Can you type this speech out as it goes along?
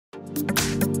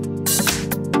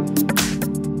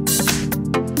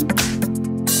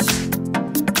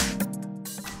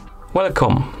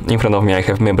Welcome! In front of me I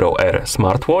have Mibro Air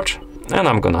smartwatch, and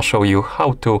I'm gonna show you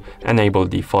how to enable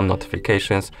the phone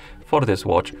notifications for this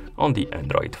watch on the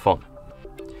Android phone.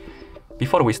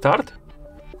 Before we start,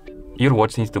 your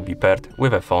watch needs to be paired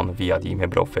with a phone via the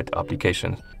Mibro Fit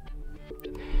application.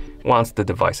 Once the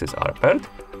devices are paired,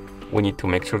 we need to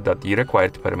make sure that the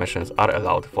required permissions are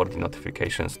allowed for the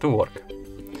notifications to work.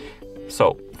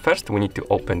 So, first we need to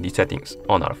open the settings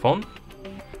on our phone.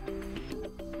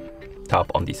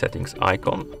 Tap on the settings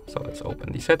icon, so let's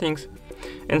open the settings.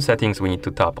 In settings we need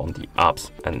to tap on the apps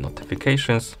and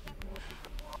notifications.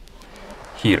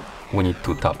 Here we need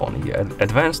to tap on the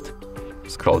advanced,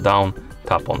 scroll down,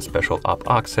 tap on special app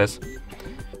access,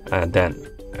 and then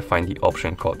find the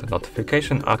option called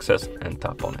notification access and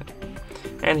tap on it.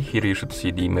 And here you should see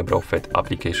the Mibro Fit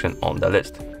application on the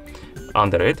list.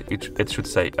 Under it, it should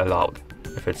say allowed.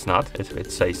 If it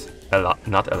says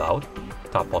not allowed,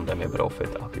 tap on the Mibro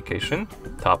Fit application,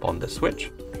 tap on the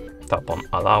switch, tap on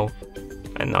allow,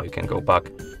 and now you can go back.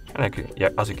 And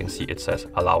as you can see, it says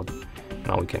allowed.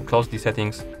 Now we can close the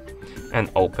settings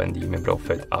and open the Mibro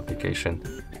Fit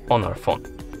application on our phone.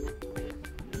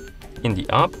 In the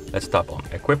app, let's tap on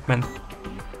equipment.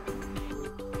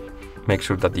 Make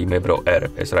sure that the Mibro Air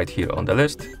is right here on the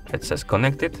list. It says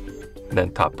connected.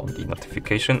 Then tap on the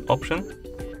notification option.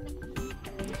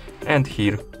 And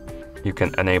here you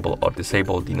can enable or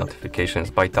disable the notifications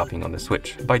by tapping on the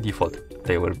switch. By default,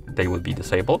 they will be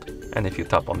disabled. And if you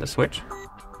tap on the switch,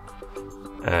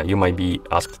 you might be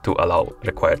asked to allow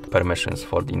required permissions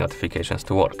for the notifications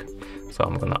to work. So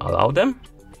I'm gonna allow them,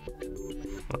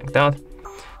 like that.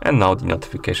 And now the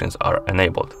notifications are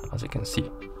enabled, as you can see.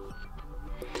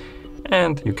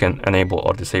 And you can enable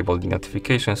or disable the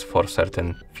notifications for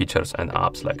certain features and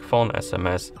apps like phone,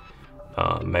 SMS,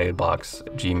 mailbox,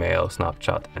 Gmail,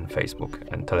 Snapchat, and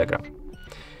Facebook and Telegram.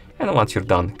 And once you're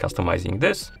done customizing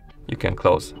this, you can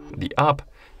close the app,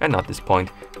 and at this point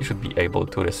you should be able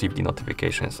to receive the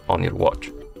notifications on your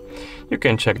watch. You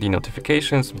can check the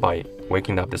notifications by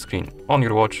waking up the screen on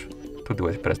your watch. To do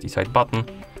it, press the side button,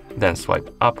 then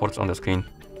swipe upwards on the screen,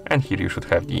 and here you should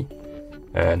have the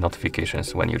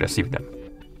notifications when you receive them.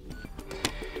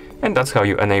 And that's how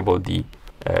you enable the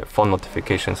phone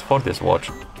notifications for this watch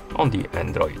on the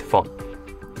Android phone.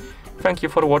 Thank you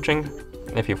for watching.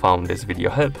 If you found this video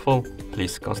helpful,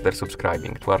 please consider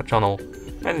subscribing to our channel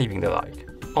and leaving the like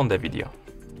on the video.